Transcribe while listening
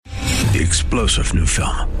the explosive new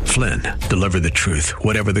film, Flynn, Deliver the Truth,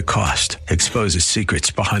 Whatever the Cost, exposes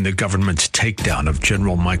secrets behind the government's takedown of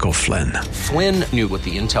General Michael Flynn. Flynn knew what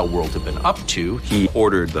the intel world had been up to. He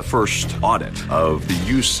ordered the first audit of the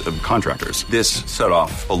use of contractors. This set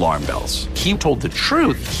off alarm bells. He told the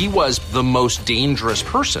truth. He was the most dangerous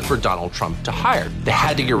person for Donald Trump to hire. They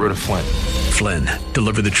had to get rid of Flynn. Flynn,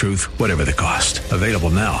 Deliver the Truth, Whatever the Cost. Available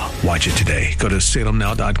now. Watch it today. Go to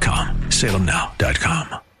salemnow.com.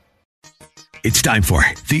 salemnow.com. It's time for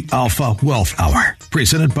the Alpha Wealth Hour,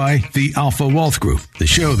 presented by the Alpha Wealth Group, the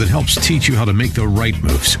show that helps teach you how to make the right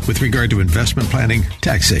moves with regard to investment planning,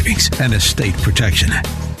 tax savings, and estate protection.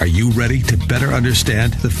 Are you ready to better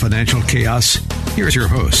understand the financial chaos? Here's your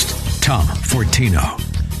host, Tom Fortino.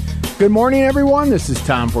 Good morning, everyone. This is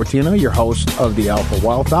Tom Fortino, your host of the Alpha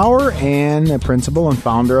Wealth Hour and the principal and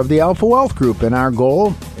founder of the Alpha Wealth Group. And our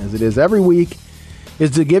goal, as it is every week,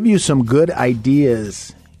 is to give you some good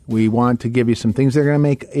ideas. We want to give you some things that are going to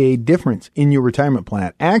make a difference in your retirement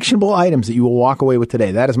plan. Actionable items that you will walk away with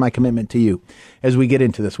today. That is my commitment to you as we get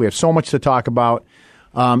into this. We have so much to talk about.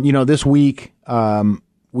 This week,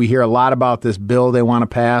 we hear a lot about this bill they want to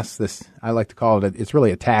pass. This, I like to call it, it's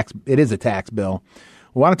really a tax. It is a tax bill.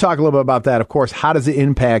 We want to talk a little bit about that. Of course, how does it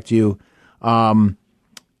impact you? How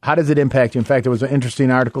does it impact you? In fact, there was an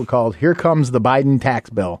interesting article called Here Comes the Biden Tax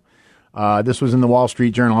Bill. This was in the Wall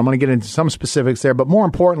Street Journal. I'm going to get into some specifics there, but more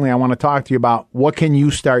importantly, I want to talk to you about what can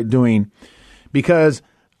you start doing, because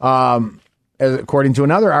according to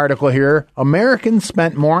another article here, Americans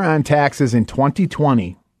spent more on taxes in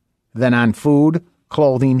 2020 than on food,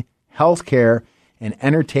 clothing, health care, and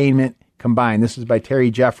entertainment combined. This is by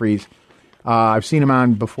Terry Jeffries. I've seen him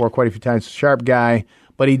on before quite a few times. Sharp guy,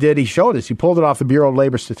 but he showed us. He pulled it off the Bureau of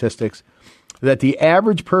Labor Statistics that the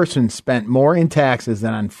average person spent more in taxes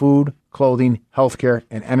than on food, clothing, healthcare,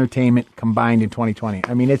 and entertainment combined in 2020.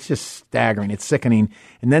 I mean, it's just staggering. It's sickening.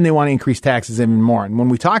 And then they want to increase taxes even more. And when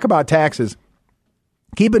we talk about taxes,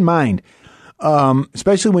 keep in mind,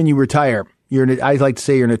 especially when you retire, I like to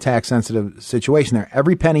say you're in a tax-sensitive situation there.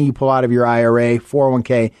 Every penny you pull out of your IRA,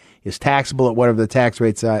 401k, is taxable at whatever the tax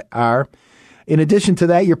rates are. In addition to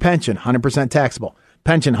that, your pension, 100% taxable.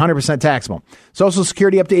 Pension, 100% taxable. Social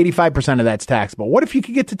Security, up to 85% of that's taxable. What if you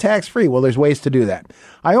could get to tax-free? Well, there's ways to do that.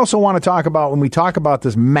 I also want to talk about, when we talk about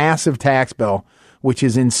this massive tax bill, which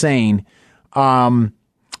is insane, how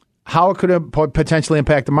it could potentially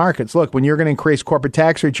impact the markets. Look, when you're going to increase corporate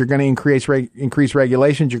tax rates, you're going to increase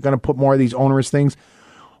regulations, you're going to put more of these onerous things.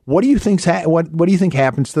 What do you think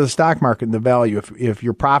happens to the stock market and the value if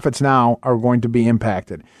your profits now are going to be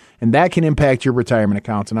impacted? And that can impact your retirement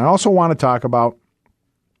accounts. And I also want to talk about,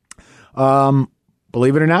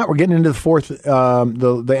 believe it or not, we're getting into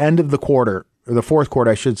the end of the quarter, or the fourth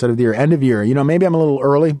quarter, I should say, of the year, end of year. Maybe I'm a little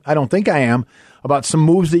early. I don't think I am. About some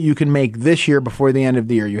moves that you can make this year before the end of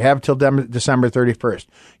the year. You have till December 31st.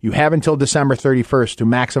 You have until December 31st to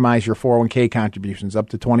maximize your 401k contributions up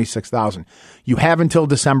to $26,000. You have until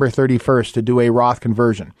December 31st to do a Roth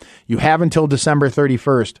conversion. You have until December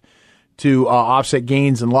 31st to offset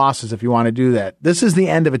gains and losses if you want to do that. This is the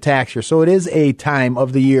end of a tax year, so it is a time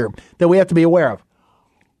of the year that we have to be aware of.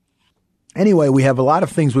 Anyway, we have a lot of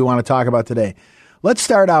things we want to talk about today. Let's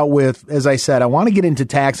start out with, as I said, I want to get into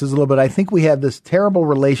taxes a little bit. I think we have this terrible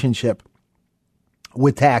relationship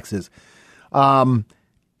with taxes. We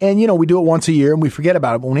do it once a year and we forget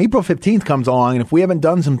about it. But when April 15th comes along, and if we haven't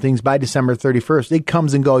done some things by December 31st, it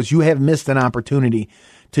comes and goes. You have missed an opportunity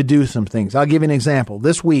to do some things. I'll give you an example.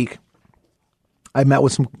 This week, I met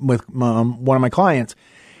with one of my clients,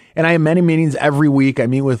 and I have many meetings every week. I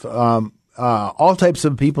meet with all types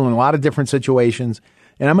of people in a lot of different situations.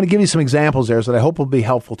 And I'm going to give you some examples there that I hope will be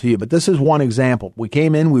helpful to you. But this is one example. We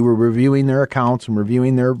came in, we were reviewing their accounts and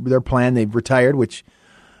reviewing their plan. They've retired, which,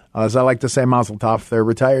 as I like to say, mazel tov. They're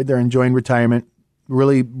retired. They're enjoying retirement.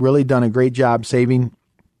 Really, really done a great job saving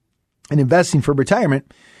and investing for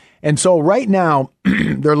retirement. And so right now,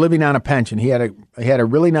 they're living on a pension. He had a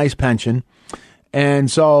really nice pension.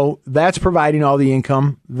 And so that's providing all the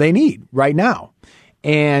income they need right now.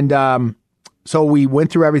 And so we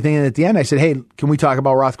went through everything, and at the end I said, hey, can we talk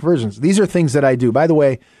about Roth conversions? These are things that I do. By the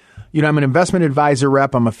way, I'm an investment advisor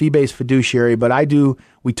rep. I'm a fee-based fiduciary, but you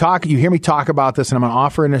hear me talk about this, and I'm going to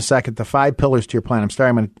offer in a second the 5 pillars to your plan. I'm sorry,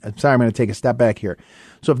 I'm going to take a step back here.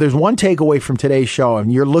 So if there's one takeaway from today's show,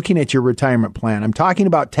 and you're looking at your retirement plan, I'm talking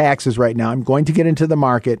about taxes right now. I'm going to get into the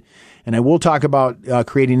market, and I will talk about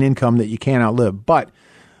creating income that you can't outlive. But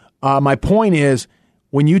my point is,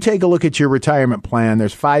 when you take a look at your retirement plan,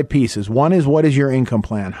 there's 5 pieces. One is, what is your income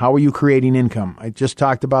plan? How are you creating income? I just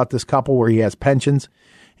talked about this couple where he has pensions,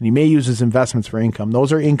 and he may use his investments for income.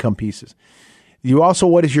 Those are income pieces. You also,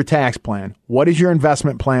 what is your tax plan? What is your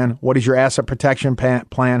investment plan? What is your asset protection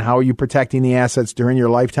plan? How are you protecting the assets during your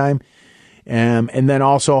lifetime? And then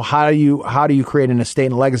also, how do you create an estate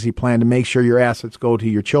and legacy plan to make sure your assets go to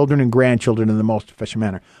your children and grandchildren in the most efficient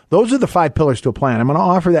manner? Those are the 5 pillars to a plan. I'm going to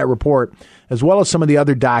offer that report as well as some of the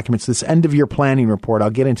other documents, this end-of-year planning report. I'll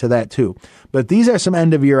get into that too. But these are some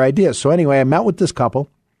end-of-year ideas. So anyway, I met with this couple,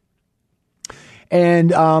 and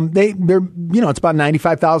they're it's about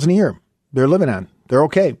 $95,000 a year they're living on. They're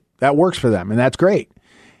okay. That works for them, and that's great.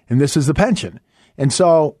 And this is the pension. And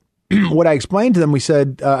so what I explained to them, I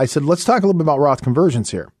said, let's talk a little bit about Roth conversions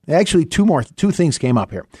here. Actually, two things came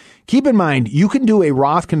up here. Keep in mind, you can do a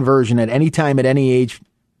Roth conversion at any time, at any age,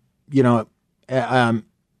 any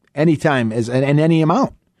time and any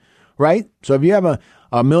amount, right? So if you have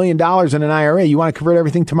 $1 million in an IRA, you want to convert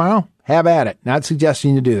everything tomorrow? Have at it. Not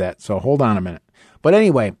suggesting you do that. So hold on a minute. But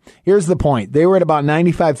anyway, here's the point. They were at about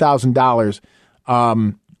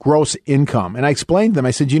 $95,000 gross income. And I explained to them,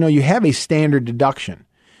 I said, you have a standard deduction.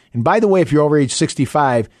 And by the way, if you're over age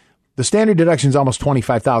 65, the standard deduction is almost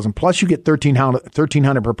 $25,000. Plus, you get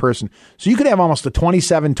 $1,300 per person. So you could have almost a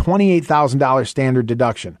 $28,000 standard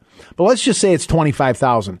deduction. But let's just say it's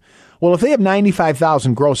 $25,000. Well, if they have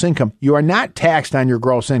 $95,000 gross income, you are not taxed on your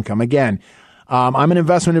gross income. Again, I'm an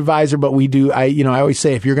investment advisor, but I always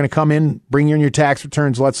say, if you're going to come in, bring in your tax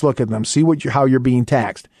returns, let's look at them, see how you're being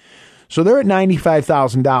taxed. So they're at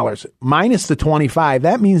 $95,000 minus the $25,000.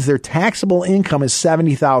 That means their taxable income is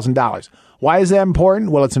 $70,000. Why is that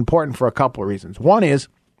important? Well, it's important for a couple of reasons. One is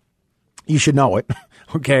you should know it.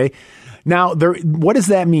 Okay. Now, what does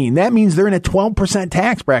that mean? That means they're in a 12%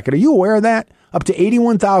 tax bracket. Are you aware of that? Up to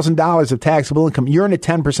 $81,000 of taxable income, you're in a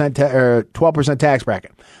 12% tax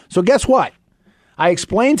bracket. So guess what? I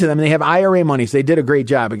explained to them they have IRA monies. They did a great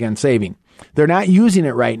job, again, saving. They're not using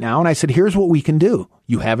it right now. And I said, here's what we can do.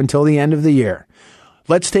 You have until the end of the year.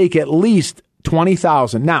 Let's take at least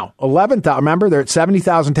 $20,000. Now, $11,000. Remember, they're at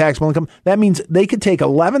 $70,000 taxable income. That means they could take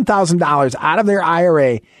 $11,000 out of their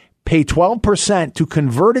IRA, pay 12% to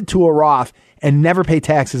convert it to a Roth, and never pay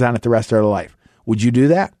taxes on it the rest of their life. Would you do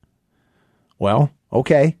that? Well,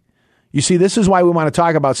 okay. You see, this is why we want to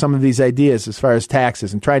talk about some of these ideas as far as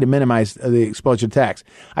taxes and try to minimize the exposure to tax.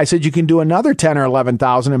 I said you can do another $10,000 or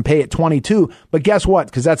 $11,000 and pay it $22,000, but guess what?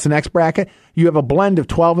 Because that's the next bracket. You have a blend of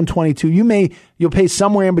 $12,000 and $22,000. You'll pay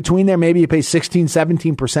somewhere in between there. Maybe you pay 16%,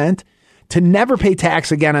 17% to never pay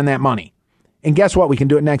tax again on that money. And guess what? We can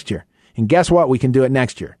do it next year. And guess what? We can do it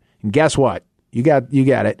next year. And guess what? You got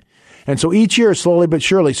it. And so each year, slowly but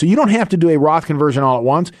surely. So you don't have to do a Roth conversion all at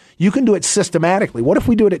once. You can do it systematically. What if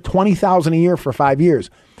we do it at $20,000 a year for 5 years?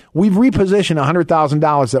 We've repositioned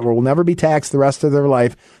 $100,000 that will never be taxed the rest of their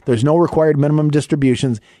life. There's no required minimum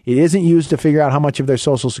distributions. It isn't used to figure out how much of their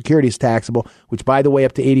Social Security is taxable, which, by the way,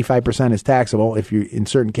 up to 85% is taxable if you in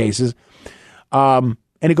certain cases. And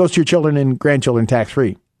it goes to your children and grandchildren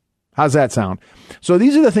tax-free. How's that sound? So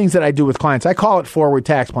these are the things that I do with clients. I call it forward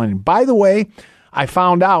tax planning. By the way, I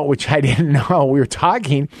found out, which I didn't know, we were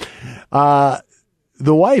talking, the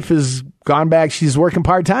wife has gone back. She's working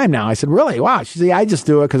part-time now. I said, really? Wow. She said, I just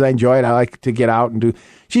do it because I enjoy it. I like to get out and do.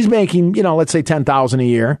 She's making, let's say $10,000 a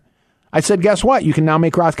year. I said, guess what? You can now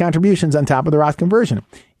make Roth contributions on top of the Roth conversion.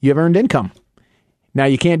 You have earned income. Now,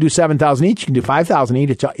 you can't do $7,000 each. You can do $5,000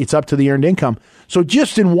 each. It's up to the earned income. So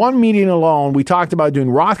just in one meeting alone, we talked about doing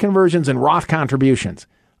Roth conversions and Roth contributions.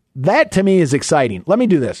 That, to me, is exciting. Let me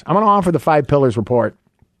do this. I'm going to offer the 5 pillars report.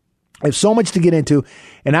 I have so much to get into,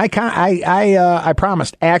 and I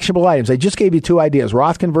promised actionable items. I just gave you 2 ideas,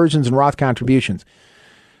 Roth conversions and Roth contributions.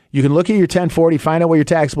 You can look at your 1040, find out what your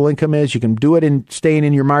taxable income is. You can do it in staying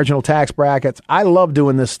in your marginal tax brackets. I love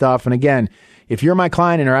doing this stuff. And again, if you're my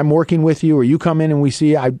client or I'm working with you or you come in and we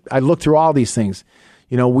see, I look through all these things.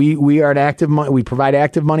 We are an active money, we provide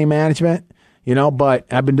active money management, but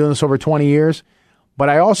I've been doing this over 20 years. But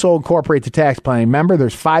I also incorporate the tax planning. Remember,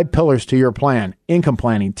 there's 5 pillars to your plan: income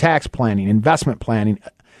planning, tax planning, investment planning,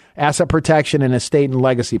 asset protection, and estate and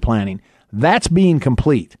legacy planning. That's being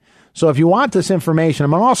complete. So if you want this information,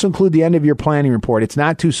 I'm going to also include the end of your planning report. It's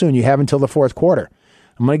not too soon. You have until the 4th quarter.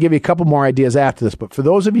 I'm going to give you a couple more ideas after this. But for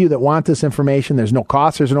those of you that want this information, there's no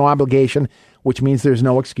cost, there's no obligation, which means there's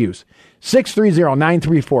no excuse.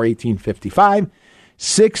 630-934-1855.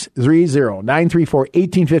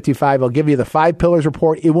 630-934-1855. I'll give you the 5 pillars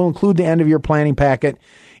report. It will include the end of your planning packet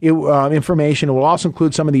information. It will also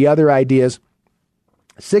include some of the other ideas.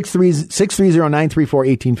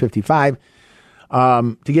 630-934-1855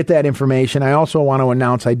 to get that information. I also want to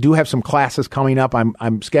announce I do have some classes coming up. I'm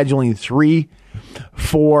scheduling 3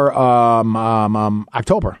 for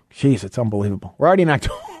October. Jeez, it's unbelievable. We're already in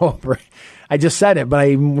October. I just said it, but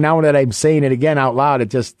now that I'm saying it again out loud, it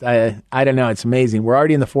just, I don't know. It's amazing. We're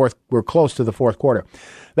already in the fourth. We're close to the fourth quarter.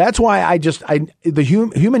 That's why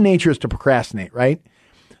human nature is to procrastinate, right?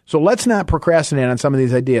 So let's not procrastinate on some of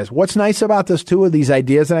these ideas. What's nice about this too, of these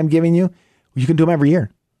ideas that I'm giving you, you can do them every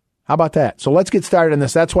year. How about that? So let's get started on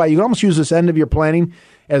this. That's why you can almost use this end of your planning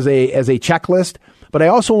as a checklist. But I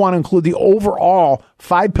also want to include the overall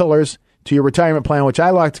 5 pillars to your retirement plan, which I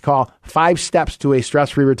like to call 5 steps to a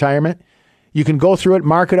stress-free retirement. You can go through it,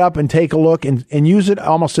 mark it up, and take a look and use it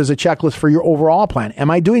almost as a checklist for your overall plan.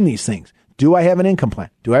 Am I doing these things? Do I have an income plan?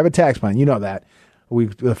 Do I have a tax plan? You know that.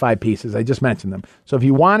 The 5 pieces. I just mentioned them. So if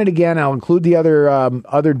you want it again, I'll include the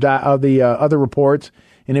other reports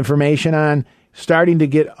and information on starting to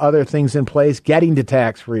get other things in place, getting to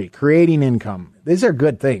tax-free, creating income. These are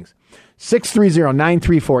good things.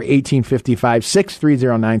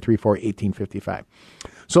 630-934-1855, 630-934-1855.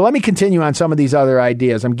 So let me continue on some of these other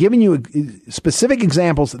ideas. I'm giving you specific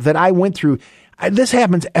examples that I went through. This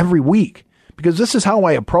happens every week because this is how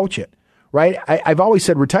I approach it, right? I've always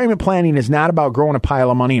said retirement planning is not about growing a pile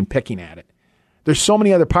of money and picking at it. There's so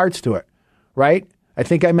many other parts to it, right? I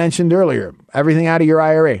think I mentioned earlier, everything out of your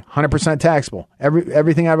IRA, 100% taxable.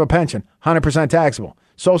 Everything out of a pension, 100% taxable.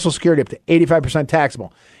 Social Security up to 85%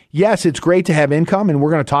 taxable. Yes, it's great to have income, and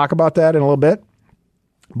we're going to talk about that in a little bit.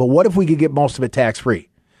 But what if we could get most of it tax-free?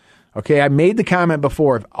 Okay, I made the comment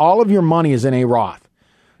before, if all of your money is in a Roth.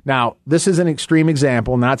 Now, this is an extreme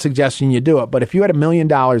example, not suggesting you do it, but if you had $1 million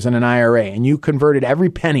in an IRA and you converted every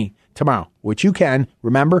penny tomorrow, which you can,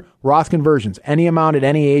 remember, Roth conversions, any amount at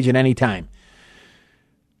any age at any time,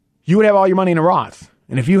 you would have all your money in a Roth.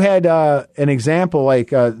 And if you had an example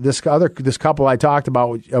like this couple I talked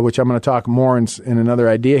about, which I'm going to talk more in another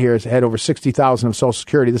idea here, is had over $60,000 of Social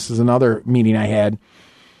Security. This is another meeting I had.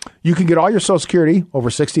 You can get all your Social Security over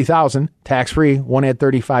 $60,000 tax-free. One had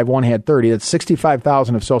 35, one had 30. That's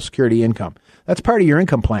 $65,000 of Social Security income. That's part of your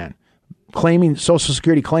income plan, claiming Social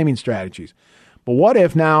Security claiming strategies. But what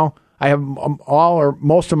if now I have all or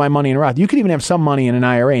most of my money in a Roth? You could even have some money in an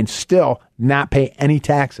IRA and still not pay any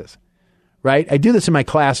taxes, right? I do this in my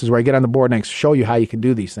classes where I get on the board and I show you how you can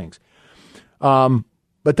do these things. But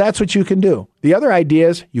that's what you can do. The other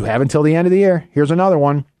ideas you have until the end of the year. Here's another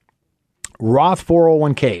one. Roth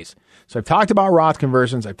 401ks. So I've talked about Roth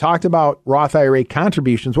conversions. I've talked about Roth IRA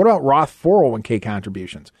contributions. What about Roth 401k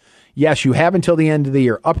contributions? Yes, you have until the end of the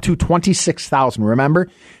year, up to $26,000. Remember,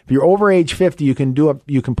 if you're over age 50, you can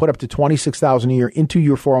put up to $26,000 a year into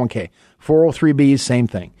your 401k. 403bs, same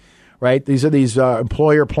thing, right? These are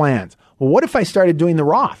employer plans. Well, what if I started doing the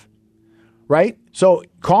Roth, right? So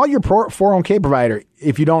call your 401k provider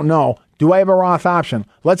if you don't know. Do I have a Roth option?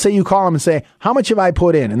 Let's say you call them and say, how much have I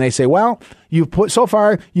put in? And they say, well, you put in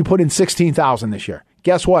 $16,000 this year.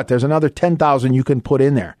 Guess what? There's another $10,000 you can put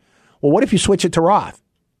in there. Well, what if you switch it to Roth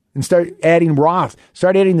and start adding Roth?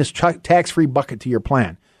 Start adding this tax-free bucket to your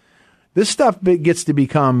plan. This stuff gets to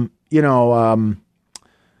become, I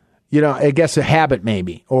guess a habit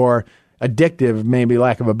maybe, or addictive, maybe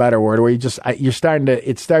lack of a better word, where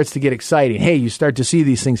it starts to get exciting. Hey, you start to see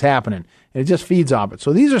these things happening. And it just feeds off it.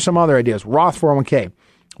 So these are some other ideas. Roth 401k.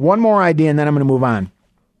 One more idea, and then I'm going to move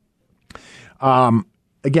on.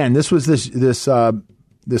 Again, this was this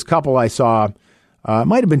couple I saw. It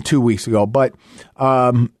might have been 2 weeks ago, but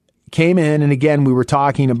came in, and again we were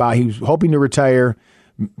talking about he was hoping to retire,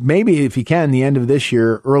 maybe if he can, the end of this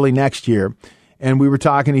year, early next year. And we were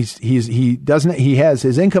talking.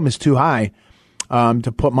 His income is too high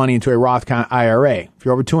to put money into a Roth IRA. If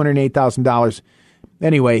you're over $208,000.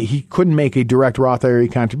 Anyway, he couldn't make a direct Roth IRA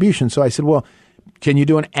contribution. So I said, well, can you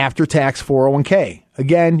do an after-tax 401k?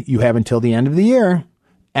 Again, you have until the end of the year,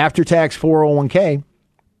 after-tax 401k.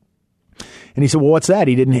 And he said, well, what's that?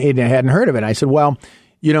 He hadn't heard of it. I said, well,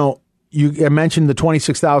 you mentioned the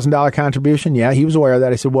 $26,000 contribution. Yeah, he was aware of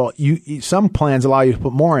that. I said, well, some plans allow you to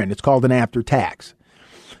put more in. It's called an after-tax.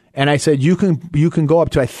 And I said, you can go up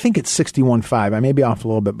to, I think it's 61.5. I may be off a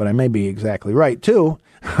little bit, but I may be exactly right too.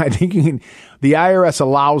 I think the IRS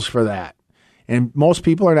allows for that. And most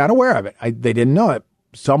people are not aware of it. They didn't know it.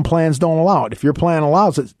 Some plans don't allow it. If your plan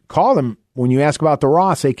allows it, call them when you ask about the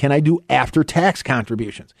Roth, say, can I do after-tax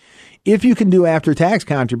contributions? If you can do after-tax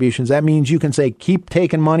contributions, that means you can say, keep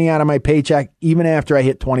taking money out of my paycheck even after I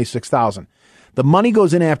hit $26,000. The money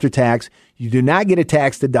goes in after tax. You do not get a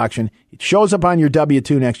tax deduction. It shows up on your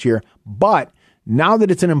W-2 next year. But now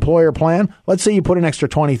that it's an employer plan, let's say you put an extra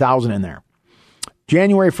 $20,000 in there.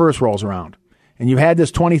 January 1st rolls around, and you had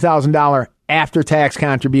this $20,000 after-tax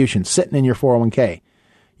contribution sitting in your 401k.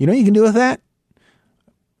 You know what you can do with that?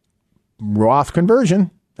 Roth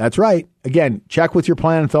conversion. That's right. Again, check with your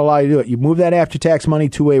plan if they'll allow you to do it. You move that after-tax money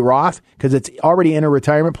to a Roth because it's already in a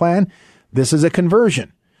retirement plan. This is a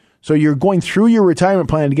conversion. So you're going through your retirement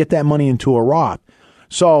plan to get that money into a Roth.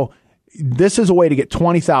 So this is a way to get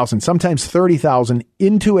 $20,000, sometimes $30,000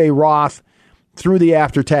 into a Roth through the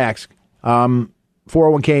after-tax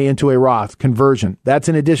 401k into a Roth conversion. That's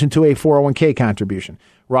in addition to a 401k contribution,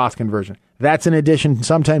 Roth conversion. That's in addition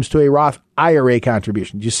sometimes to a Roth IRA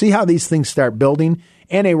contribution. Do you see how these things start building?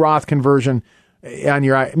 And a Roth conversion on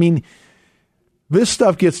your, I mean, this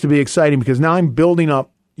stuff gets to be exciting because now I'm building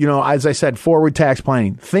up, as I said, forward tax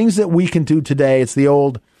planning. Things that we can do today. It's the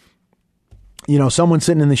old, someone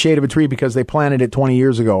sitting in the shade of a tree because they planted it 20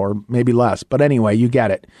 years ago or maybe less. But anyway, you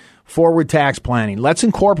get it. Forward tax planning. Let's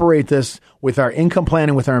incorporate this with our income plan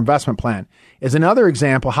and with our investment plan. As another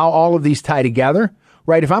example, how all of these tie together,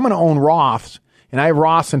 right? If I'm going to own Roths and I have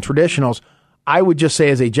Roths and traditionals, I would just say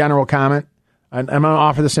as a general comment, I'm going to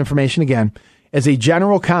offer this information again. As a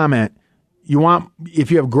general comment, if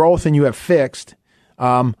you have growth and you have fixed,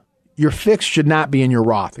 your fixed should not be in your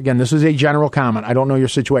Roth. Again, this is a general comment. I don't know your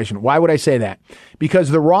situation. Why would I say that?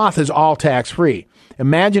 Because the Roth is all tax-free.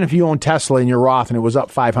 Imagine if you own Tesla in your Roth and it was up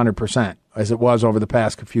 500%, as it was over the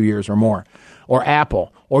past few years or more, or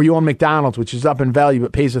Apple, or you own McDonald's, which is up in value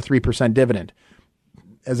but pays a 3% dividend.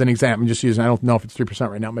 As an example, I'm just using, I don't know if it's 3%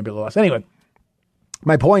 right now, maybe a little less. Anyway,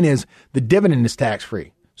 my point is the dividend is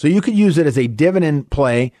tax-free. So you could use it as a dividend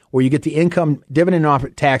play where you get the income dividend off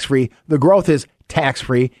tax-free. The growth is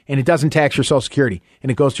tax-free, and it doesn't tax your Social Security, and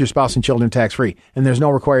it goes to your spouse and children tax-free, and there's no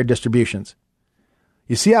required distributions.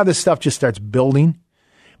 You see how this stuff just starts building?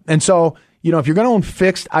 And so, if you're going to own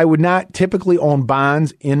fixed, I would not typically own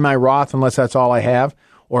bonds in my Roth unless that's all I have,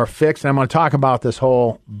 or fixed. And I'm going to talk about this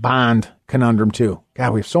whole bond conundrum too.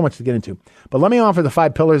 God, we have so much to get into. But let me offer the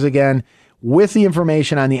 5 pillars again with the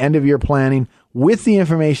information on the end of year planning, with the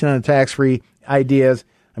information on the tax-free ideas.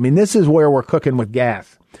 I mean, this is where we're cooking with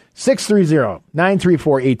gas.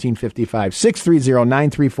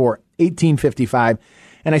 630-934-1855, 630-934-1855.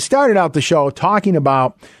 And I started out the show talking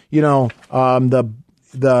about, the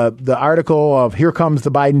article of Here Comes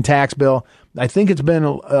the Biden tax bill. I think it's been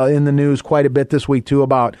in the news quite a bit this week too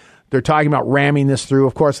about they're talking about ramming this through.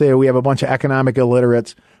 Of course, we have a bunch of economic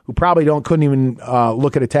illiterates who probably couldn't even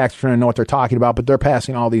look at a tax return and know what they're talking about, but they're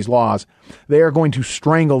passing all these laws. They are going to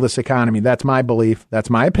strangle this economy. That's my belief. That's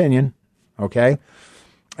my opinion. Okay.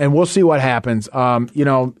 And we'll see what happens.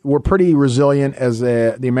 We're pretty resilient as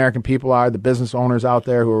the American people are, the business owners out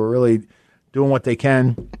there who are really doing what they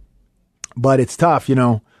can. But it's tough,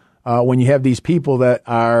 when you have these people that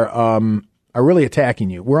are really attacking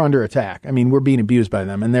you. We're under attack. I mean, we're being abused by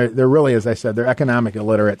them. And they're really, as I said, they're economic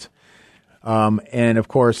illiterates. And, of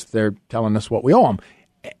course, they're telling us what we owe them.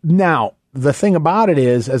 Now, the thing about it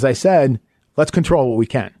is, as I said, let's control what we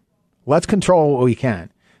can. Let's control what we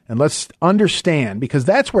can. And let's understand, because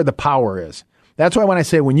that's where the power is. That's why when I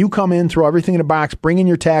say when you come in, throw everything in a box, bring in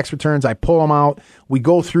your tax returns, I pull them out, we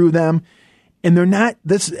go through them. And they're not,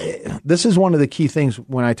 this is one of the key things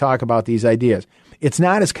when I talk about these ideas. It's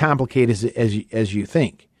not as complicated as you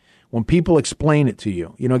think. When people explain it to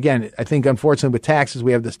you, again, I think unfortunately with taxes,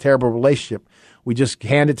 we have this terrible relationship. We just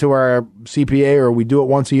hand it to our CPA or we do it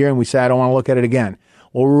once a year and we say, I don't want to look at it again.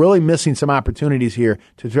 Well, we're really missing some opportunities here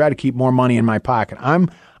to try to keep more money in my pocket. I'm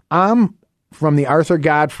from the Arthur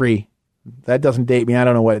Godfrey, that doesn't date me, I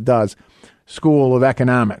don't know what it does, School of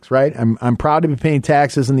Economics, right? I'm proud to be paying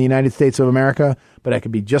taxes in the United States of America, but I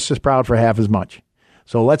could be just as proud for half as much.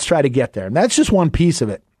 So let's try to get there. And that's just one piece of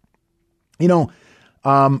it.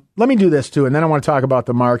 Let me do this too, and then I want to talk about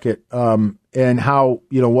the market and how,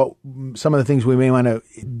 what some of the things we may want to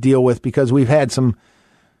deal with, because we've had some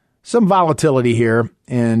volatility here,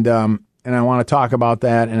 and I want to talk about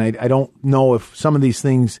that. And I don't know if some of these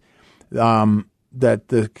things that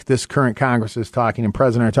this current Congress is talking and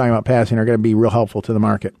president are talking about passing are going to be real helpful to the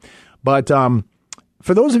market. But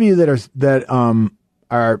for those of you that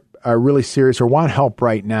are really serious or want help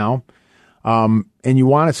right now, and you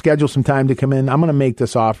want to schedule some time to come in, I'm going to make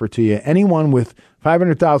this offer to you. Anyone with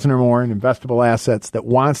 $500,000 or more in investable assets that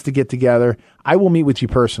wants to get together, I will meet with you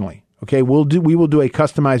personally. Okay, we will do a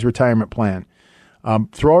customized retirement plan.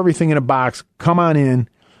 Throw everything in a box. Come on in.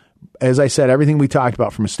 As I said, everything we talked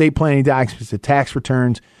about, from estate planning documents to tax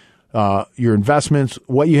returns, your investments,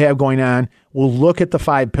 what you have going on. We'll look at the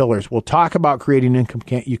 5 pillars. We'll talk about creating income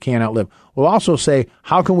you can't outlive. We'll also say,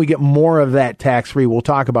 how can we get more of that tax-free? We'll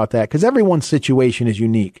talk about that because everyone's situation is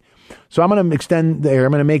unique. So I'm going to extend there.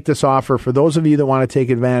 I'm going to make this offer for those of you that want to take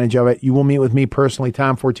advantage of it. You will meet with me personally,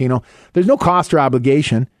 Tom Fortino. There's no cost or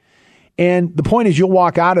obligation. And the point is you'll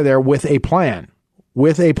walk out of there with a plan.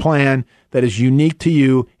 with a plan that is unique to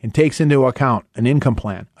you and takes into account an income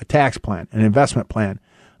plan, a tax plan, an investment plan,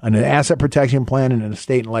 an asset protection plan, and an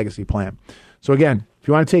estate and legacy plan. So again, if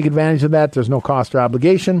you want to take advantage of that, there's no cost or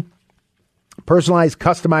obligation. Personalized,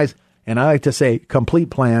 customized, and I like to say complete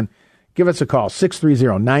plan. Give us a call,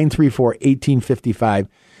 630-934-1855.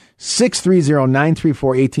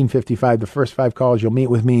 630-934-1855. The first 5 calls, you'll meet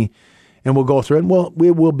with me, and we'll go through it. And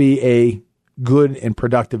it will be a good and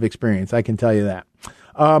productive experience. I can tell you that.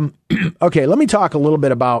 Okay, let me talk a little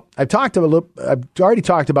bit about, I've already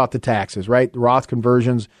talked about the taxes, right? The Roth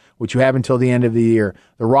conversions, which you have until the end of the year.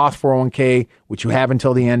 The Roth 401k, which you have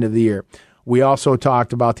until the end of the year. We also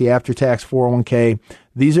talked about the after-tax 401k.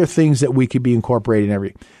 These are things that we could be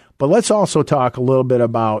incorporating But let's also talk a little bit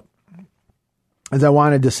about, as I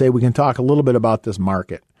wanted to say, we can talk a little bit about this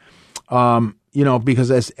market.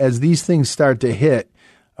 Because as these things start to hit,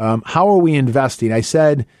 how are we investing? I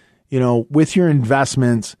said, with your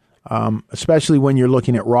investments, especially when you're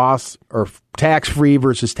looking at Roth or tax-free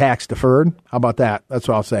versus tax-deferred. How about that? That's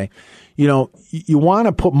what I'll say. You want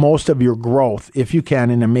to put most of your growth, if you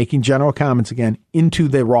can, and I'm making general comments again, into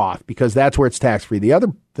the Roth because that's where it's tax-free. The other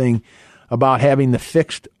thing about having the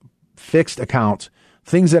fixed accounts,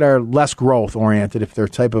 things that are less growth-oriented, if they're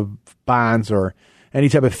type of bonds or any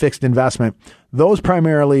type of fixed investment, those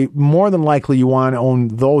primarily, more than likely, you want to own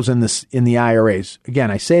those in the IRAs. Again,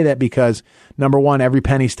 I say that because, number one, every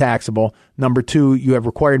penny's taxable. Number two, you have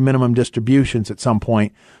required minimum distributions at some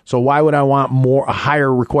point. So why would I want a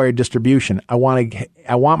higher required distribution? I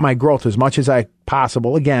want my growth as much as I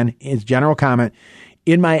possible. Again, it's general comment,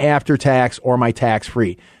 in my after-tax or my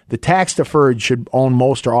tax-free. The tax-deferred should own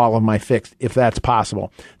most or all of my fixed, if that's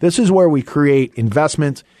possible. This is where we create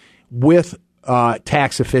investments with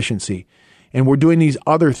tax efficiency. And we're doing these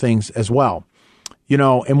other things as well.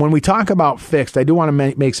 And when we talk about fixed, I do want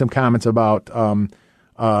to make some comments about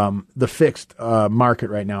the fixed market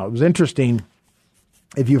right now. It was interesting.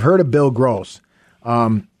 If you've heard of Bill Gross,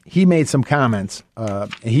 he made some comments.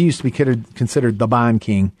 He used to be considered the bond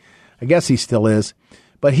king. I guess he still is.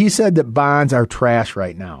 But he said that bonds are trash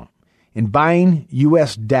right now. And buying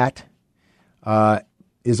U.S. debt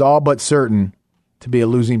is all but certain to be a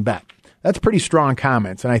losing bet. That's pretty strong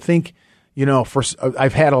comments. And I think,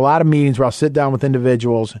 I've had a lot of meetings where I'll sit down with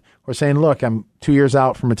individuals who are saying, look, I'm 2 years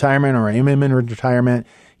out from retirement or I'm in retirement.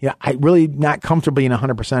 I really not comfortable being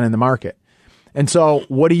 100% in the market. And so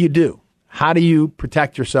what do you do? How do you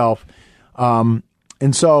protect yourself? And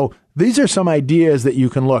so these are some ideas that you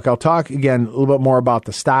can look. I'll talk again a little bit more about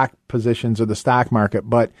the stock positions or the stock market,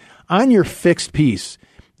 but on your fixed piece,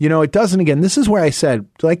 it doesn't, again, this is where I said,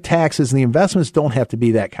 like taxes, the investments don't have to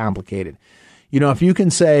be that complicated. If you can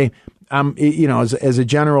say, as a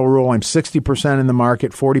general rule, I'm 60% in the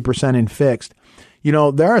market, 40% in fixed.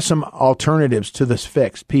 There are some alternatives to this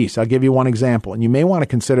fixed piece. I'll give you one example, and you may want to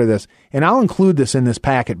consider this, and I'll include this in this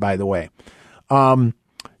packet, by the way.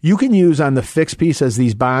 You can use on the fixed piece as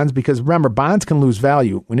these bonds, because remember, bonds can lose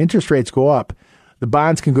value. When interest rates go up, the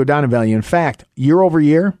bonds can go down in value. In fact, year over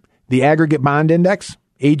year, the aggregate bond index,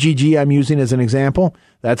 AGG I'm using as an example,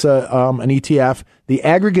 that's an ETF. The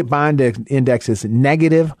aggregate bond index is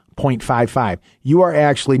negative 0.55. You are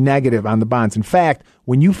actually negative on the bonds. In fact,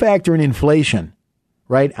 when you factor in inflation,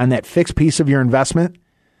 right, on that fixed piece of your investment,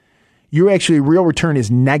 your actually real return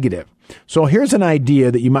is negative. So here's an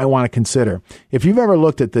idea that you might want to consider. If you've ever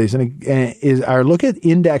looked at these, or look at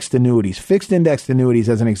indexed annuities, fixed indexed annuities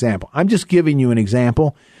as an example. I'm just giving you an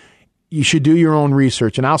example. You should do your own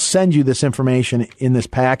research, and I'll send you this information in this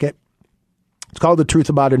packet. It's called The Truth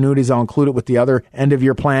About Annuities. I'll include it with the other end of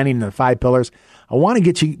your planning, the 5 pillars. I want to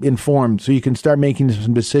get you informed so you can start making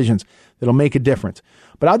some decisions that'll make a difference.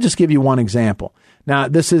 But I'll just give you one example. Now,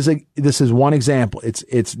 this is one example. I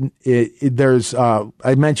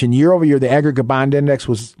mentioned year over year, the aggregate bond index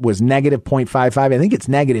was negative 0.55. I think it's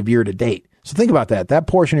negative year to date. So think about that. That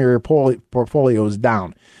portion of your portfolio is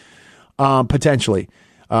down, potentially.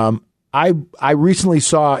 I recently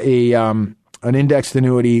saw an indexed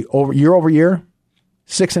annuity year over year,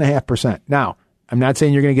 6.5%. Now, I'm not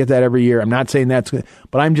saying you're going to get that every year. I'm not saying that's good,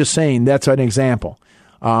 but I'm just saying that's an example.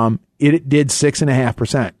 It did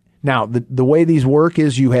 6.5%. Now, the way these work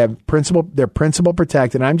is you have they're principal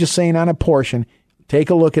protected. I'm just saying on a portion,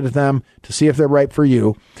 take a look at them to see if they're right for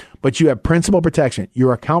you. But you have principal protection.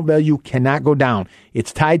 Your account value cannot go down.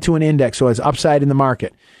 It's tied to an index, so it's upside in the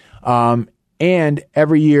market. And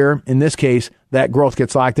every year, in this case, that growth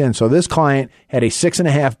gets locked in. So this client had a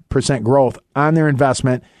 6.5% growth on their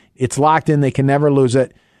investment. It's locked in. They can never lose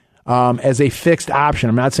it. as a fixed option.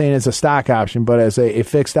 I'm not saying it's a stock option, but as a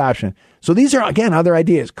fixed option. So these are, again, other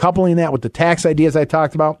ideas. Coupling that with the tax ideas I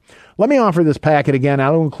talked about. Let me offer this packet again.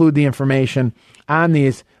 I'll include the information on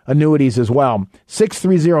these annuities as well.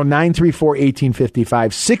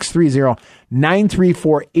 630-934-1855.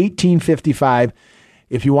 630-934-1855.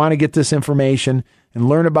 If you want to get this information and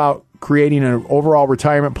learn about creating an overall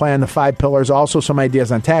retirement plan, the 5 pillars, also some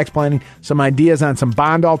ideas on tax planning, some ideas on some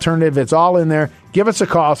bond alternative. It's all in there. Give us a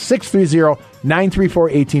call,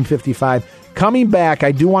 630-934-1855. Coming back,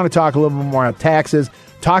 I do want to talk a little bit more on taxes,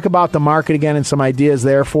 talk about the market again and some ideas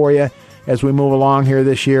there for you as we move along here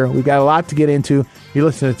this year. We've got a lot to get into. You're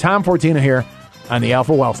listening to Tom Fortino here on the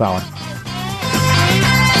Alpha Wealth Hour.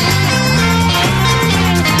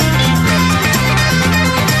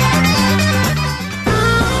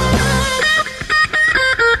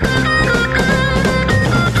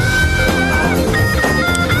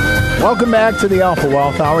 Welcome back to the Alpha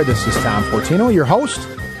Wealth Hour. This is Tom Fortino, your host,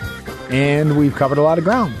 and we've covered a lot of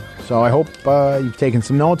ground. So I hope you've taken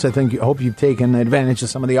some notes. I hope you've taken advantage of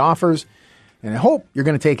some of the offers, and I hope you're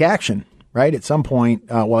going to take action, right, at some point.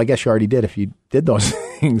 Well, I guess you already did if you did those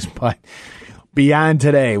things, but beyond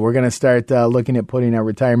today, we're going to start looking at putting a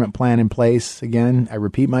retirement plan in place. Again, I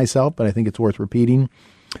repeat myself, but I think it's worth repeating.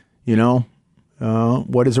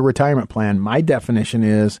 What is a retirement plan? My definition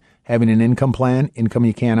is having an income plan, income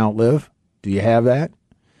you can't outlive. Do you have that?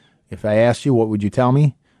 If I asked you, what would you tell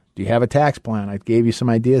me? Do you have a tax plan? I gave you some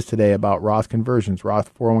ideas today about Roth conversions,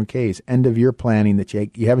 Roth 401ks, end-of-year planning that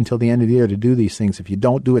you have until the end of the year to do these things. If you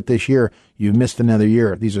don't do it this year, you've missed another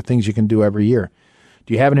year. These are things you can do every year.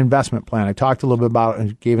 Do you have an investment plan? I talked a little bit about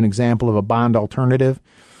and gave an example of a bond alternative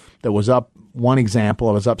that was up. One example,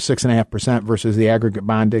 it was up 6.5% versus the aggregate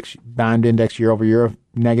bond index year over year of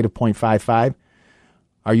negative 0.55.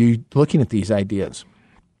 Are you looking at these ideas?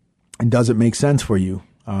 And does it make sense for you?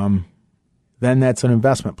 Then that's an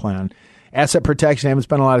investment plan. Asset protection, I haven't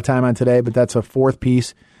spent a lot of time on today, but that's a fourth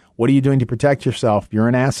piece. What are you doing to protect yourself? You're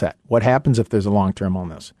an asset. What happens if there's a long-term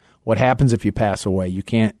illness? What happens if you pass away? You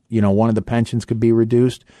can't, one of the pensions could be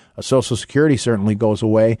reduced. A Social Security certainly goes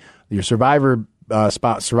away. Your surviving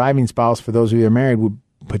spouse, for those of you who are married, would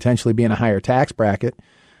potentially be in a higher tax bracket.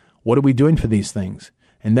 What are we doing for these things?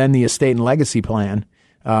 And then the estate and legacy plan.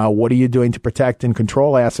 What are you doing to protect and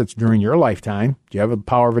control assets during your lifetime? Do you have a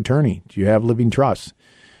power of attorney? Do you have living trusts?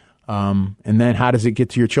 And then how does it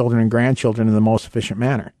get to your children and grandchildren in the most efficient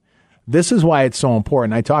manner? This is why it's so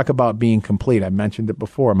important. I talk about being complete. I mentioned it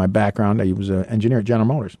before. My background, I was an engineer at General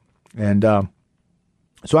Motors. And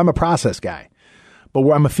so I'm a process guy. But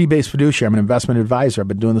I'm a fee-based fiduciary. I'm an investment advisor. I've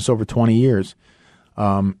been doing this over 20 years.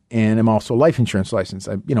 And I'm also life insurance licensed.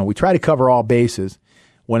 We try to cover all bases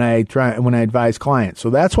when I advise clients. So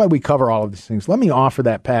that's why we cover all of these things. Let me offer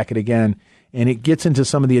that packet again, and it gets into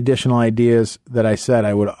some of the additional ideas that I said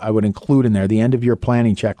I would include in there. The end of year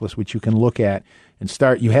planning checklist, which you can look at and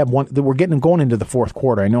start. You have one. We're going into the fourth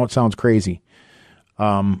quarter. I know it sounds crazy,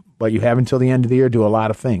 but you have until the end of the year to do a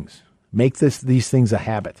lot of things. Make these things a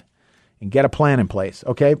habit. And get a plan in place.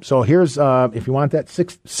 Okay, so here's, if you want that,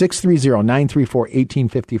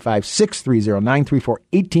 630-934-1855,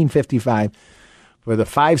 630-934-1855 for the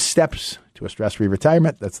 5 steps to a stress-free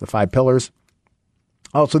retirement. That's the 5 pillars.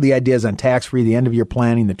 Also the ideas on tax-free, the end-of-year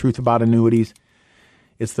planning, the truth about annuities.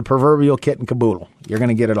 It's the proverbial kit and caboodle. You're going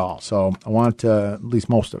to get it all. So I want at least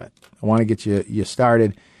most of it. I want to get you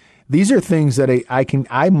started. These are things that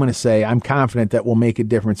I'm going to say I'm confident that will make a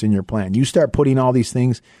difference in your plan. You start putting all these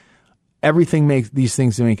things. Everything makes these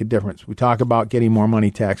things to make a difference. We talk about getting more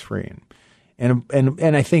money tax-free. And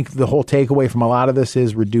I think the whole takeaway from a lot of this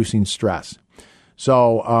is reducing stress.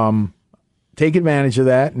 So take advantage of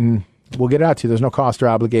that, and we'll get it out to you. There's no cost or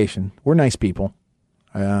obligation. We're nice people.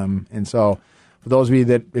 And so for those of you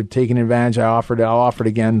that have taken advantage, I'll offer it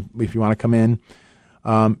again if you want to come in.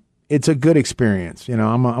 It's a good experience.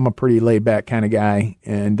 I'm a pretty laid-back kind of guy,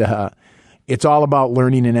 and it's all about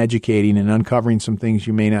learning and educating and uncovering some things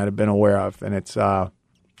you may not have been aware of. And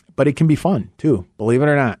but it can be fun too. Believe it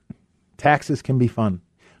or not, taxes can be fun.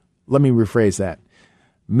 Let me rephrase that.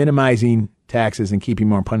 Minimizing taxes and keeping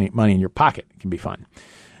more money in your pocket can be fun.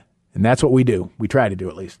 And that's what we do. We try to do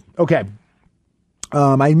at least. Okay.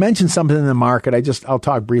 I mentioned something in the market. I'll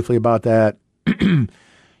talk briefly about that.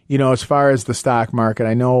 As far as the stock market,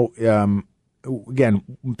 I know, again,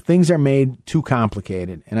 things are made too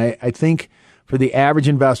complicated. And I think for the average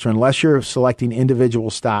investor, unless you're selecting individual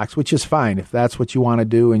stocks, which is fine if that's what you want to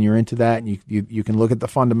do and you're into that, and you can look at the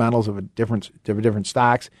fundamentals of different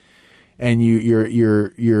stocks, and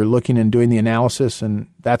you're looking and doing the analysis, and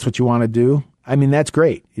that's what you want to do. I mean, that's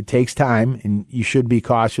great. It takes time, and you should be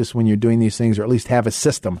cautious when you're doing these things, or at least have a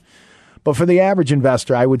system. But for the average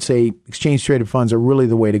investor, I would say exchange-traded funds are really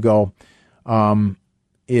the way to go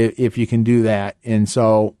if you can do that. And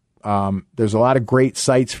so there's a lot of great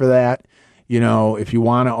sites for that. You know, if you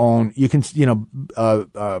want to own, you can,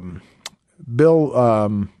 Bill,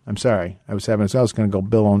 I'm sorry, I was going to go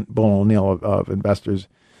Bill O'Neill of Investors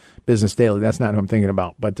Business Daily. That's not who I'm thinking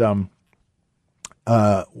about. But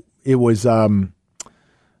it was the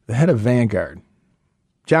head of Vanguard,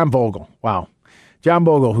 John Bogle. Wow. John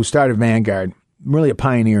Bogle, who started Vanguard, really a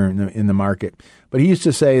pioneer in the market. But he used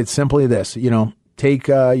to say it's simply this, take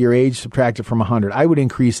your age, subtract it from 100. I would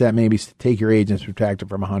increase that, maybe take your age and subtract it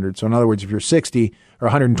from 100. So in other words, if you're 60 or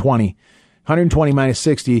 120 minus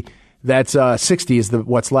 60, that's 60 is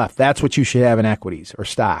what's left. That's what you should have in equities or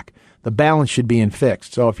stock. The balance should be in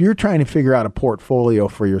fixed. So if you're trying to figure out a portfolio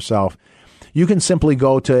for yourself, you can simply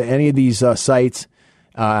go to any of these sites,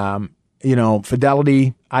 Fidelity,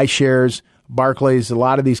 iShares, Barclays, a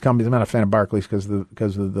lot of these companies. I'm not a fan of Barclays because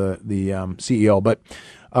of the CEO, but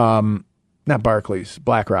not Barclays,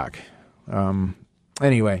 BlackRock.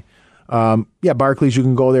 Anyway, Barclays. You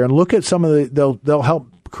can go there and look at some of they'll help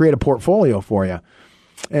create a portfolio for you,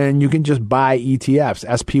 and you can just buy ETFs.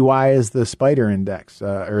 SPY is the Spider Index,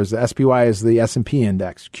 or the SPY is the S&P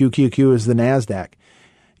Index. QQQ is the Nasdaq.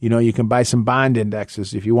 You can buy some bond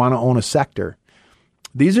indexes if you want to own a sector.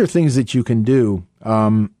 These are things that you can do.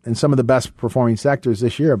 And some of the best performing sectors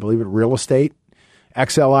this year, I believe it, real estate,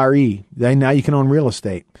 XLRE. Now you can own real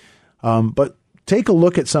estate. But take a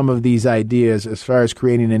look at some of these ideas as far as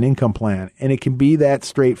creating an income plan. And it can be that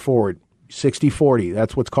straightforward, 60-40.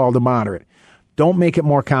 That's what's called a moderate. Don't make it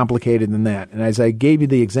more complicated than that. And as I gave you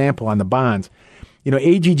the example on the bonds,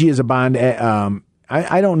 AGG is a bond.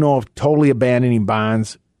 I don't know if totally abandoning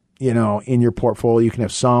bonds, in your portfolio. You can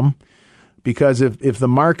have some. Because if the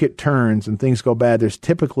market turns and things go bad, there's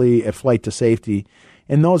typically a flight to safety.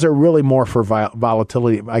 And those are really more for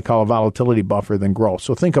volatility. I call a volatility buffer than growth.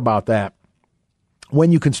 So think about that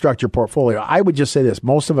when you construct your portfolio. I would just say this.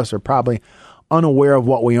 Most of us are probably unaware of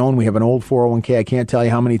what we own. We have an old 401k. I can't tell you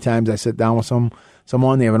how many times I sit down with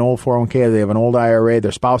someone. They have an old 401k. They have an old IRA.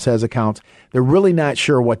 Their spouse has accounts. They're really not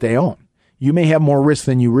sure what they own. You may have more risk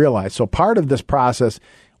than you realize. So part of this process,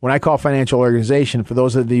 when I call financial organization, for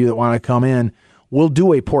those of you that want to come in, we'll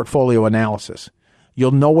do a portfolio analysis.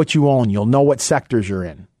 You'll know what you own. You'll know what sectors you're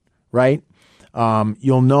in, right?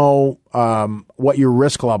 You'll know what your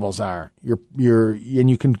risk levels are. And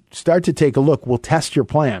you can start to take a look. We'll test your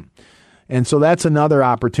plan. And so that's another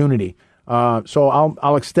opportunity. So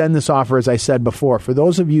I'll extend this offer, as I said before. For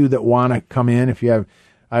those of you that want to come in, if you have,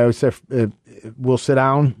 I always say, we'll sit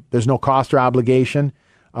down. There's no cost or obligation.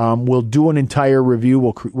 We'll do an entire review.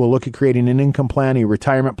 We'll look at creating an income plan, a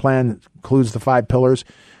retirement plan that includes the 5 pillars.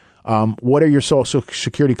 What are your Social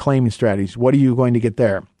Security claiming strategies? What are you going to get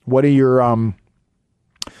there? What are you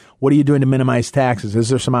doing to minimize taxes? Is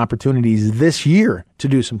there some opportunities this year to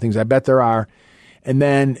do some things? I bet there are. And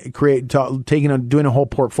then doing a whole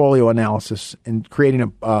portfolio analysis and creating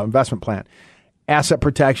an investment plan. Asset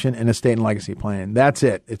protection and estate and legacy plan. That's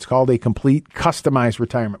it. It's called a complete customized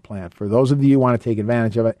retirement plan. For those of you who want to take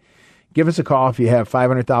advantage of it, give us a call if you have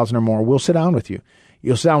 $500,000 or more. We'll sit down with you.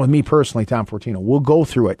 You'll sit down with me personally, Tom Fortino. We'll go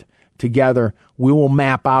through it together. We will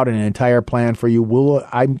map out an entire plan for you.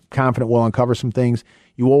 I'm confident we'll uncover some things.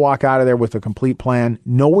 You will walk out of there with a complete plan,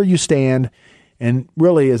 know where you stand, and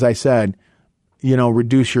really, as I said,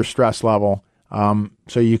 reduce your stress level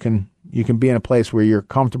so you can be in a place where you're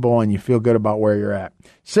comfortable and you feel good about where you're at.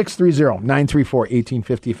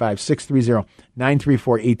 630-934-1855,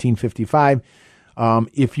 630-934-1855.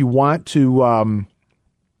 If you want to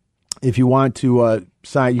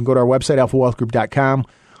sign, you can go to our website, alphawealthgroup.com.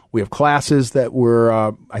 We have classes that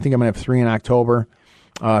I think I'm going to have 3 in October.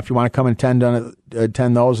 If you want to come and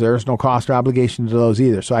attend those, there's no cost or obligation to those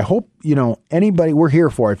either. So I hope, anybody, we're here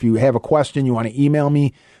for. If you have a question, you want to email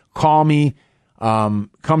me, call me, come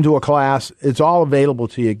to a class. It's all available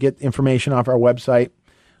to you. Get information off our website.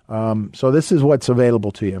 So this is what's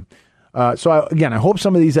available to you. I hope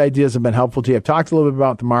some of these ideas have been helpful to you. I've talked a little bit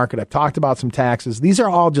about the market. I've talked about some taxes. These are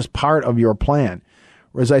all just part of your plan.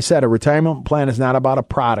 As I said, a retirement plan is not about a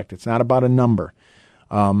product. It's not about a number.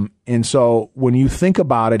 And so when you think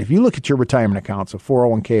about it, if you look at your retirement accounts, a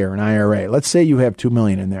 401k or an IRA, let's say you have $2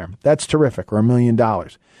 million in there. That's terrific, or $1 million.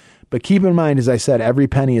 But keep in mind, as I said, every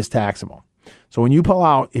penny is taxable. So when you pull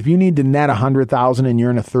out, if you need to net $100,000 and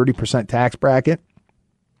you're in a 30% tax bracket,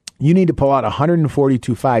 you need to pull out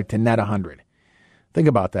 $142,500 to net $100. Think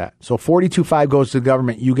about that. So $42,500 goes to the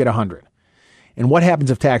government, you get $100. And what happens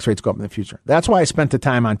if tax rates go up in the future? That's why I spent the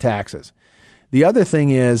time on taxes. The other thing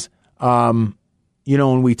is, when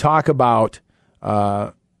we talk about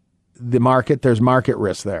the market, there's market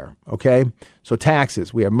risk there. Okay. So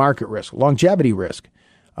taxes, we have market risk, longevity risk.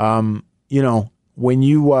 When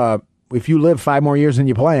if you live 5 more years than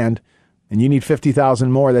you planned and you need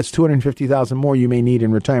 50,000 more, that's 250,000 more you may need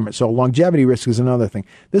in retirement. So longevity risk is another thing.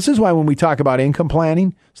 This is why when we talk about income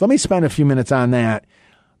planning, so let me spend a few minutes on that.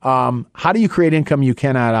 How do you create income you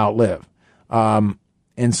cannot outlive?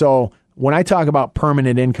 And so when I talk about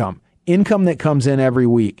permanent income that comes in every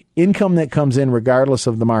week, income that comes in regardless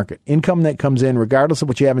of the market, income that comes in regardless of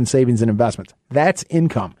what you have in savings and investments, that's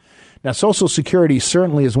income. Now, Social Security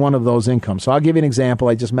certainly is one of those incomes. So I'll give you an example.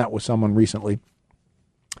 I just met with someone recently,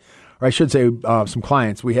 or I should say some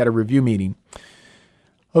clients. We had a review meeting.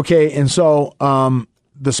 Okay, and so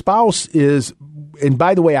the spouse is, and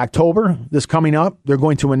by the way, October, this coming up, they're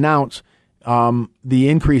going to announce the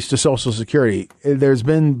increase to Social Security. There's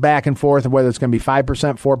been back and forth of whether it's going to be 5%,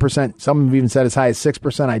 4%. Some have even said as high as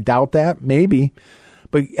 6%. I doubt that, maybe.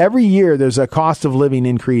 But every year there's a cost of living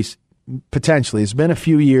increase potentially. It's been a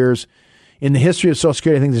few years. In the history of Social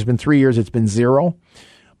Security, I think there's been 3 years it's been 0.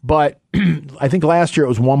 But I think last year it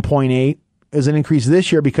was 1.8 as an increase.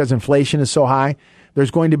 This year, because inflation is so high, there's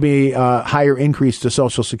going to be a higher increase to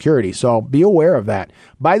Social Security. So be aware of that.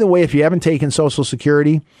 By the way, if you haven't taken Social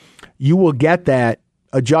Security, you will get that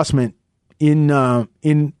adjustment in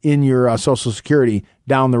your Social Security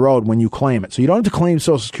down the road when you claim it. So you don't have to claim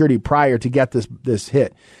Social Security prior to get this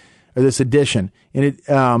hit or this addition. And it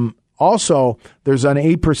also, there's an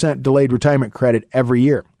 8% delayed retirement credit every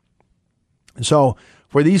year. So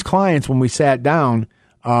for these clients, when we sat down,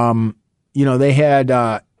 they had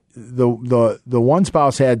the one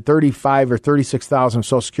spouse had 35 or 36,000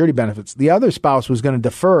 Social Security benefits. The other spouse was going to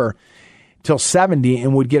defer till 70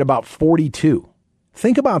 and would get about 42.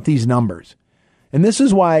 Think about these numbers. And this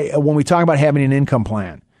is why when we talk about having an income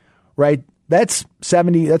plan, right? That's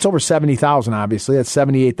over 70,000, obviously. That's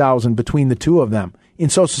 78,000 between the two of them in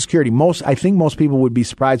Social Security. I think most people would be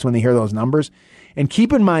surprised when they hear those numbers. And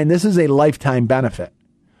keep in mind, this is a lifetime benefit,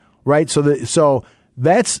 right? So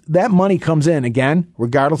that money comes in, again,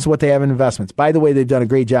 regardless of what they have in investments. By the way, they've done a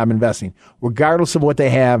great job investing. Regardless of what they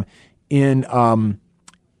have in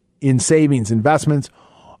savings, investments,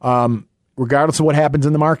 regardless of what happens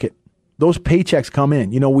in the market. Those paychecks come in.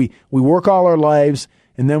 We work all our lives,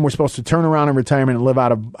 and then we're supposed to turn around in retirement and live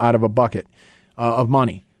out of a bucket of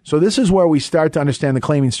money. So this is where we start to understand the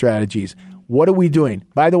claiming strategies. What are we doing?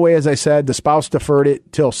 By the way, as I said, the spouse deferred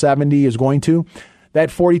it till 70 is going to. That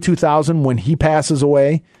 $42,000 when he passes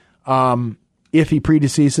away, if he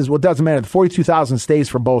predeceases, well, it doesn't matter. The $42,000 stays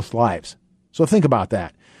for both lives. So think about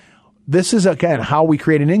that. This is, again, how we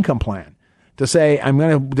create an income plan to say, I'm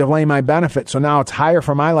going to delay my benefit. So now it's higher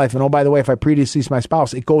for my life. And oh, by the way, if I predecease my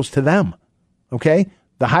spouse, it goes to them. Okay?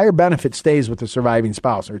 The higher benefit stays with the surviving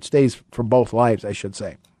spouse, or it stays for both lives, I should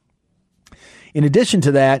say. In addition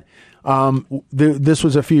to that, this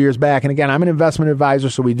was a few years back. And again, I'm an investment advisor,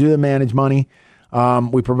 so we do the manage money.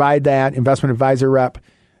 We provide that investment advisor rep.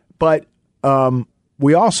 But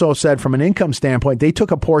we also said from an income standpoint, they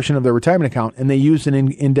took a portion of their retirement account and they used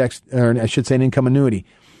an index, or I should say an income annuity.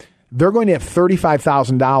 They're going to have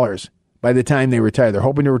 $35,000 by the time they retire. They're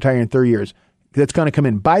hoping to retire in 30 years. That's going to come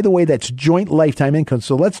in. By the way, that's joint lifetime income.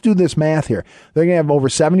 So let's do this math here. They're going to have over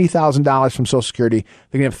 $70,000 from Social Security.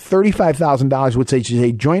 They're going to have $35,000, which is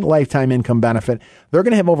a joint lifetime income benefit. They're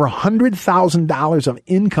going to have over $100,000 of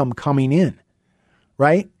income coming in,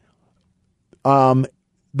 right?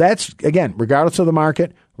 That's, again, regardless of the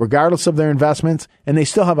market, regardless of their investments, and they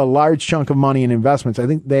still have a large chunk of money in investments. I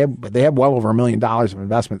think they have well over $1 million of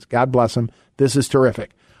investments. God bless them. This is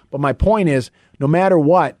terrific. But my point is, no matter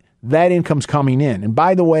what, that income's coming in. And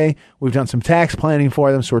by the way, we've done some tax planning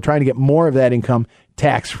for them, so we're trying to get more of that income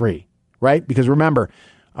tax-free, right? Because remember,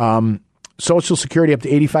 Social Security up to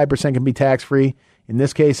 85% can be tax-free. In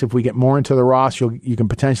this case, if we get more into the Roth, you can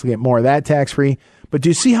potentially get more of that tax-free. But do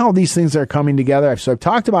you see how these things are coming together? So I've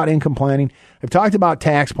talked about income planning. I've talked about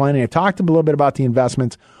tax planning. I've talked a little bit about the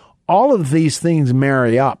investments. All of these things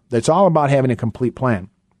marry up. It's all about having a complete plan.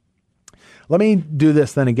 Let me do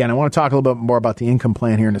this then again. I want to talk a little bit more about the income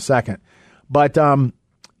plan here in a second. But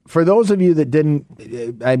for those of you that didn't,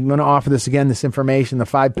 I'm going to offer this again, this information, the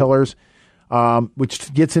 5 pillars,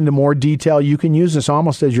 which gets into more detail. You can use this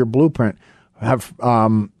almost as your blueprint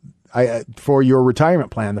for your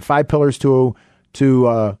retirement plan. The 5 pillars to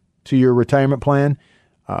your retirement plan,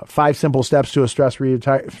 5 simple steps to a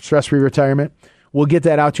stress-free retirement. We'll get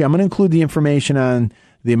that out to you. I'm going to include the information on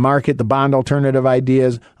the market, the bond alternative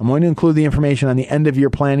ideas. I'm going to include the information on the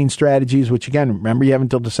end-of-year planning strategies, which, again, remember, you have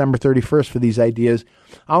until December 31st for these ideas.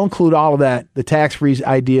 I'll include all of that, the tax-free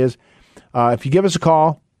ideas. If you give us a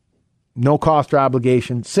call, no cost or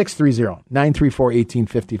obligation,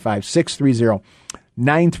 630-934-1855,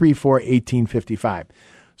 630-934-1855.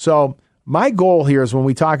 So my goal here is when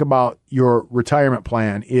we talk about your retirement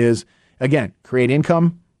plan is, again, create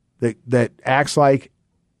income that acts like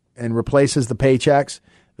and replaces the paychecks,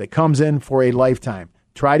 that comes in for a lifetime.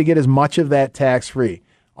 Try to get as much of that tax-free.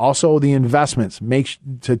 Also, the investments,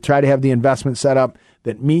 to try to have the investment set up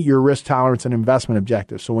that meet your risk tolerance and investment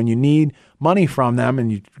objectives. So when you need money from them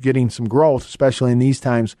and you're getting some growth, especially in these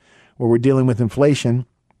times where we're dealing with inflation,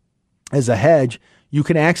 as a hedge, you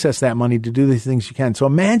can access that money to do the things you can. So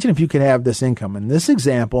imagine if you could have this income. In this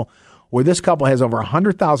example, where this couple has over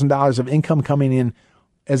 $100,000 of income coming in,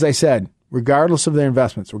 as I said, regardless of their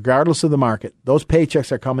investments, regardless of the market, those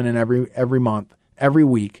paychecks are coming in every month, every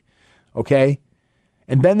week, okay?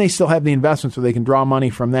 And then they still have the investments where they can draw money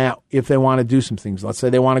from that if they want to do some things. Let's say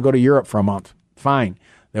they want to go to Europe for a month. Fine.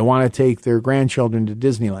 They want to take their grandchildren to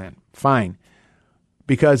Disneyland. Fine.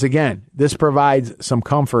 Because, again, this provides some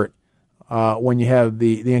comfort when you have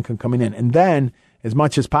the income coming in. And then, as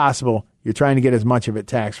much as possible, you're trying to get as much of it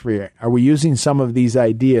tax-free. Are we using some of these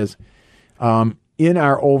ideas in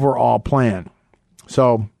our overall plan?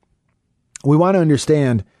 So we want to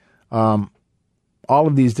understand all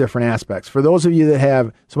of these different aspects. For those of you that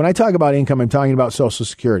have, so when I talk about income, I'm talking about Social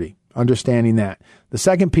Security, understanding that. The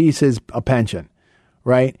second piece is a pension,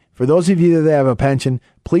 right? For those of you that have a pension,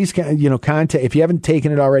 please, contact, if you haven't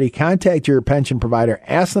taken it already, contact your pension provider.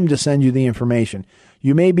 Ask them to send you the information.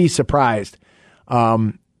 You may be surprised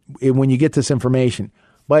when you get this information,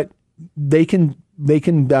 but they can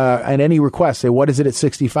at any request say, what is it at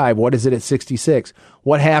 65? What is it at 66?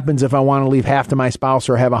 What happens if I want to leave half to my spouse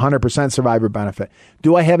or have 100% survivor benefit?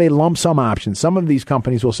 Do I have a lump sum option? Some of these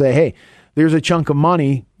companies will say, hey, there's a chunk of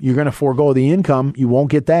money. You're going to forego the income. You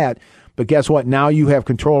won't get that. But guess what? Now you have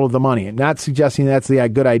control of the money. I'm not suggesting that's the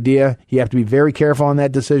good idea. You have to be very careful on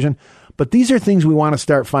that decision. But these are things we want to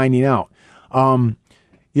start finding out. When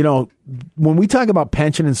we talk about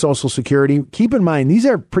pension and Social Security, keep in mind, these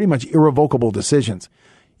are pretty much irrevocable decisions.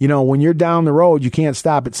 When you're down the road, you can't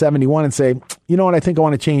stop at 71 and say, you know what, I think I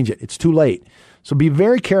want to change it. It's too late. So be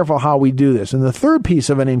very careful how we do this. And the third piece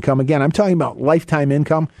of an income, again, I'm talking about lifetime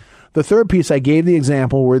income. The third piece, I gave the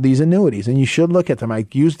example, were these annuities, and you should look at them. I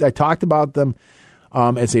talked about them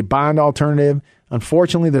as a bond alternative.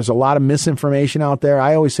 Unfortunately, there's a lot of misinformation out there.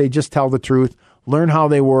 I always say, just tell the truth, learn how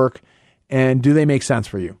they work, and do they make sense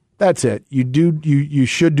for you? That's it. You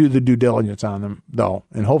should do the due diligence on them, though,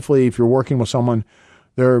 and hopefully, if you're working with someone,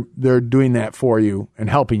 they're doing that for you and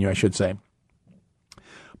helping you, I should say.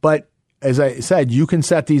 But as I said, you can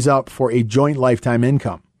set these up for a joint lifetime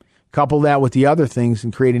income. Couple that with the other things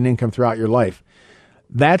and create an income throughout your life.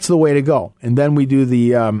 That's the way to go. And then we do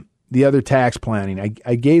the other tax planning.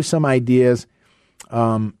 I gave some ideas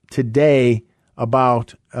today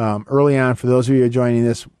about early on, for those of you who are joining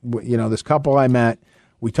this, this couple I met,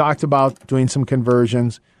 we talked about doing some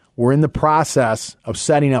conversions. We're in the process of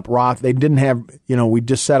setting up Roth. They didn't have, we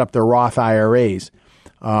just set up their Roth IRAs.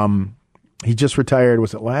 He just retired,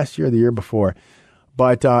 was it last year or the year before?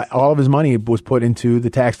 But all of his money was put into the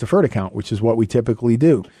tax-deferred account, which is what we typically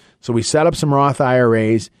do. So we set up some Roth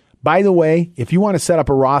IRAs. By the way, if you want to set up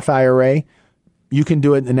a Roth IRA, you can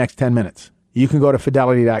do it in the next 10 minutes. You can go to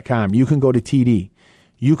Fidelity.com. You can go to TD.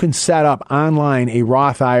 You can set up online a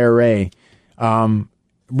Roth IRA,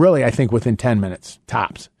 really, I think, within 10 minutes,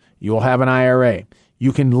 tops. You will have an IRA.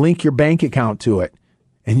 You can link your bank account to it,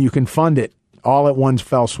 and you can fund it all at one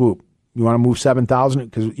fell swoop. You want to move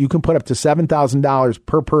 $7,000 because you can put up to $7,000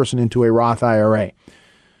 per person into a Roth IRA.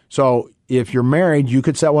 So if you're married, you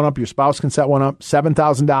could set one up. Your spouse can set one up.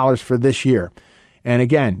 $7,000 for this year. And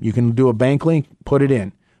again, you can do a bank link, put it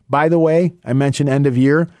in. By the way, I mentioned end of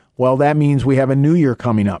year. Well, that means we have a new year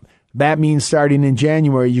coming up. That means starting in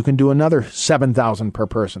January, you can do another $7,000 per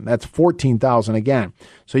person. That's $14,000 again.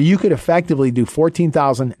 So you could effectively do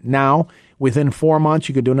 $14,000 now. Within 4 months,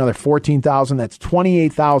 you could do another $14,000. That's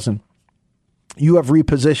 $28,000. You have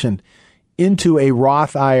repositioned into a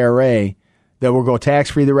Roth IRA that will go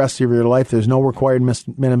tax-free the rest of your life. There's no required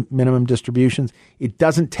minimum distributions. It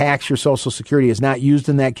doesn't tax your Social Security. It's not used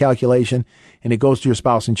in that calculation, and it goes to your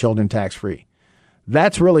spouse and children tax-free.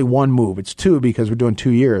 That's really one move. It's two because we're doing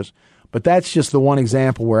 2 years, but that's just the one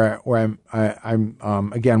example where I'm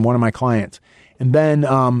again, one of my clients. And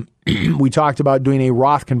then we talked about doing a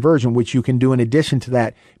Roth conversion, which you can do in addition to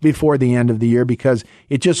that before the end of the year, because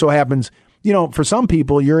it just so happens for some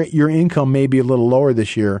people, your income may be a little lower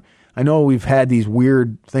this year. I know we've had these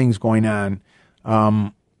weird things going on,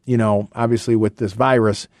 obviously with this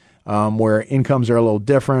virus, where incomes are a little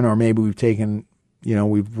different, or maybe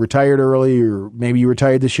we've retired early, or maybe you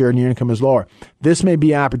retired this year and your income is lower. This may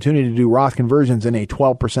be an opportunity to do Roth conversions in a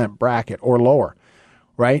 12% bracket or lower,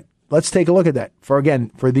 right? Let's take a look at that.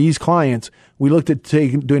 For these clients, we looked at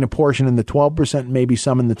doing a portion in the 12%, maybe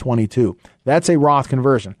some in the 22%. That's a Roth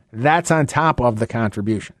conversion. That's on top of the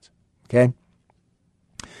contributions, okay?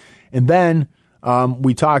 And then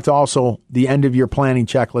we talked also the end-of-year planning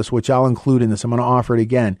checklist, which I'll include in this. I'm going to offer it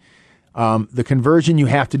again. The conversion you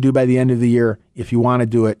have to do by the end of the year if you want to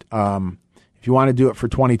do it. If you want to do it for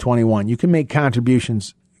 2021, you can make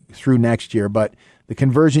contributions through next year, but the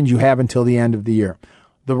conversions you have until the end of the year.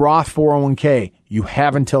 The Roth 401k, you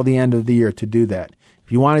have until the end of the year to do that.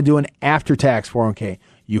 If you want to do an after-tax 401k,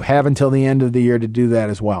 you have until the end of the year to do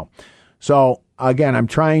that as well. So again, I'm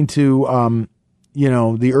trying to,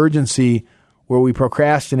 the urgency where we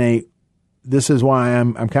procrastinate. This is why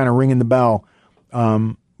I'm kind of ringing the bell,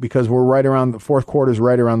 because we're right around the fourth quarter is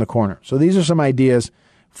right around the corner. So these are some ideas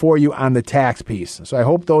for you on the tax piece. So I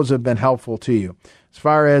hope those have been helpful to you. As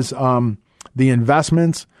far as the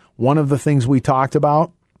investments, one of the things we talked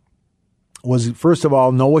about was, first of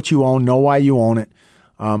all, know what you own, know why you own it.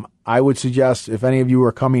 I would suggest if any of you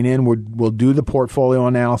are coming in, we'll do the portfolio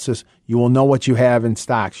analysis. You will know what you have in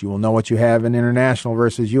stocks. You will know what you have in international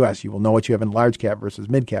versus U.S. You will know what you have in large cap versus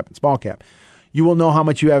mid cap and small cap. You will know how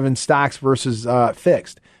much you have in stocks versus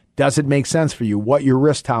fixed. Does it make sense for you? What your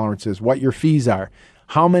risk tolerance is, what your fees are.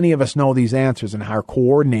 How many of us know these answers and are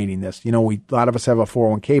coordinating this? A lot of us have a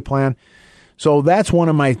 401k plan. So that's one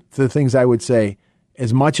of the things I would say,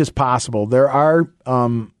 as much as possible. There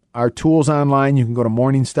are tools online. You can go to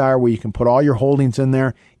Morningstar where you can put all your holdings in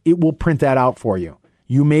there. It will print that out for you.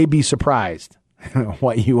 You may be surprised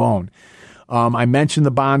what you own. I mentioned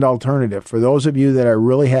the bond alternative. For those of you that are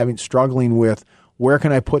really struggling with where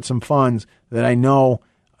can I put some funds that I know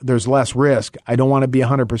there's less risk, I don't want to be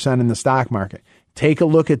 100% in the stock market. Take a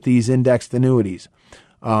look at these indexed annuities.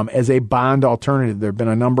 As a bond alternative. There have been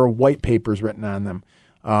a number of white papers written on them.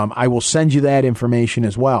 I will send you that information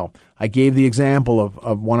as well. I gave the example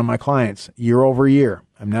of one of my clients year over year.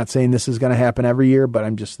 I'm not saying this is going to happen every year,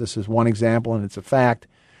 but this is one example, and it's a fact.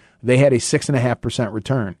 They had a 6.5%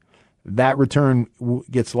 return. That return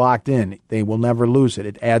gets locked in. They will never lose it.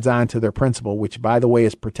 It adds on to their principal, which, by the way,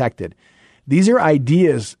 is protected. These are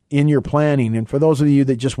ideas in your planning, and for those of you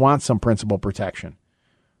that just want some principal protection,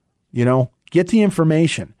 get the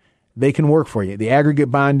information. They can work for you. The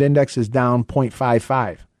aggregate bond index is down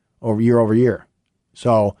 0.55 over year.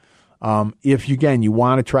 So if you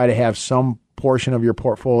want to try to have some portion of your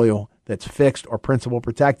portfolio that's fixed or principal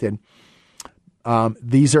protected,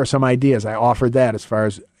 these are some ideas. I offered that as far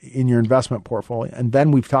as in your investment portfolio. And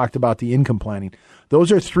then we've talked about the income planning.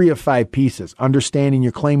 Those are 3 of 5 pieces. Understanding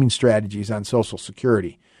your claiming strategies on Social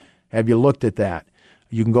Security. Have you looked at that?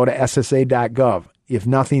 You can go to SSA.gov. If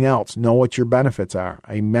nothing else, know what your benefits are.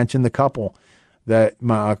 I mentioned the couple that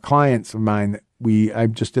my clients of mine that I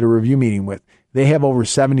just did a review meeting with. They have over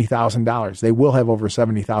 $70,000. They will have over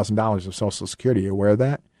 $70,000 of Social Security. Are you aware of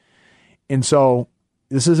that? And so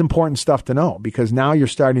this is important stuff to know, because now you're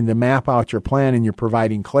starting to map out your plan and you're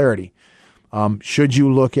providing clarity. Should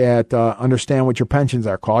you look at understand what your pensions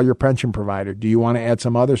are? Call your pension provider. Do you want to add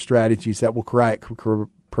some other strategies that will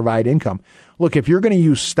provide income? Look, if you're going to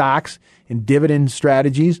use stocks and dividend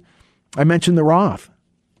strategies, I mentioned the Roth.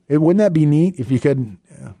 Wouldn't that be neat if you could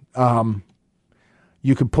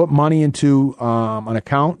put money into an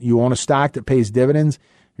account. You own a stock that pays dividends.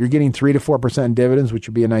 You're getting 3 to 4% dividends, which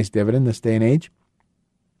would be a nice dividend this day and age.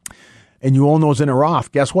 And you own those in a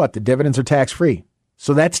Roth. Guess what? The dividends are tax-free.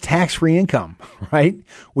 So that's tax-free income, right?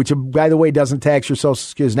 Which, by the way, doesn't tax your Social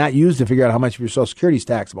Security. It's not used to figure out how much of your Social Security is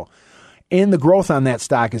taxable. And the growth on that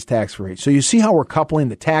stock is tax-free. So you see how we're coupling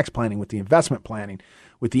the tax planning with the investment planning,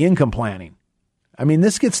 with the income planning. I mean,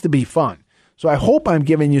 this gets to be fun. So I hope I'm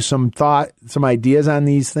giving you some thought, some ideas on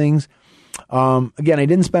these things. Again, I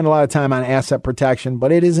didn't spend a lot of time on asset protection,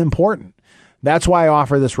 but it is important. That's why I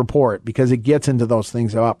offer this report, because it gets into those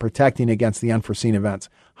things about protecting against the unforeseen events.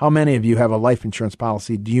 How many of you have a life insurance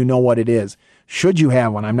policy? Do you know what it is? Should you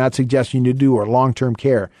have one? I'm not suggesting you do, or long-term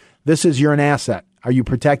care. This is you're an asset. Are you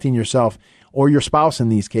protecting yourself or your spouse in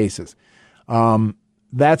these cases?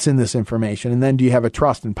 That's in this information. And then do you have a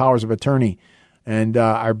trust and powers of attorney? And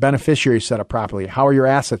are beneficiaries set up properly? How are your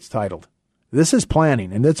assets titled? This is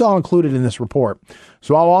planning, and it's all included in this report.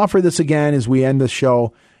 So I'll offer this again as we end the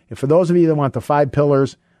show. And for those of you that want the 5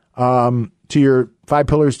 pillars to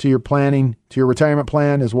your planning, to your retirement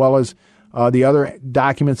plan, as well as the other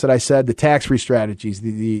documents that I said, the tax-free strategies,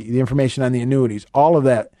 the information on the annuities, all of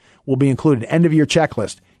that will be included. End-of-year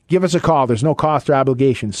checklist. Give us a call. There's no cost or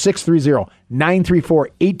obligation.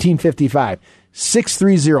 630-934-1855.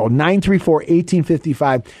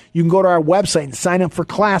 630-934-1855. You can go to our website and sign up for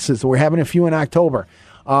classes. We're having a few in October.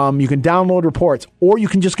 You can download reports, or you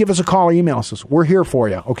can just give us a call or email us. We're here for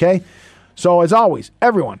you, okay? So as always,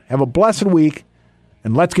 everyone, have a blessed week,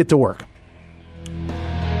 and let's get to work.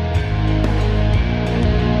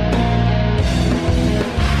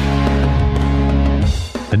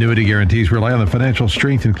 Annuity guarantees rely on the financial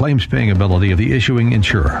strength and claims-paying ability of the issuing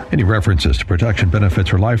insurer. Any references to production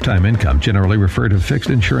benefits or lifetime income generally refer to fixed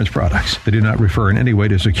insurance products. They do not refer in any way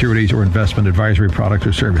to securities or investment advisory products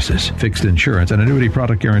or services. Fixed insurance and annuity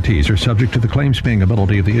product guarantees are subject to the claims-paying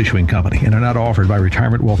ability of the issuing company and are not offered by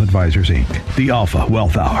Retirement Wealth Advisors, Inc. The Alpha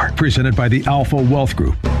Wealth Hour, presented by the Alpha Wealth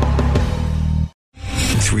Group.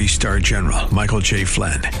 3-star General Michael J.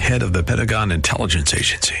 Flynn, head of the Pentagon Intelligence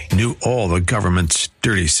Agency, knew all the government's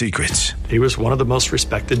dirty secrets. He was one of the most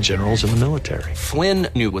respected generals in the military. Flynn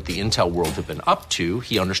knew what the intel world had been up to.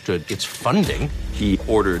 He understood its funding. He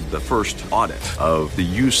ordered the first audit of the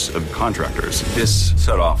use of contractors. This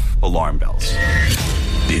set off alarm bells.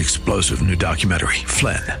 The explosive new documentary,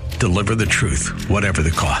 Flynn, Deliver the Truth, Whatever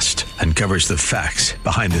the Cost, uncovers the facts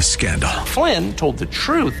behind this scandal. Flynn told the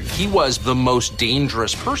truth. He was the most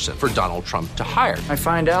dangerous person for Donald Trump to hire. I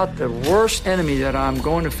find out the worst enemy that I'm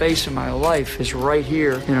going to face in my life is right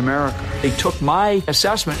here in America. They took my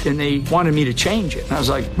assessment and they wanted me to change it. And I was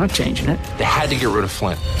like, I'm not changing it. They had to get rid of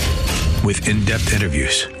Flynn. With in-depth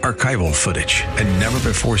interviews, archival footage, and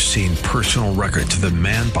never-before-seen personal records of the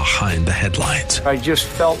man behind the headlines. I just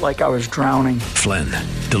felt like I was drowning. Flynn,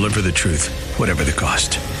 Deliver the Truth, Whatever the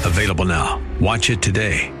Cost. Available now. Watch it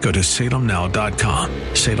today. Go to salemnow.com.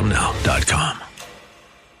 salemnow.com.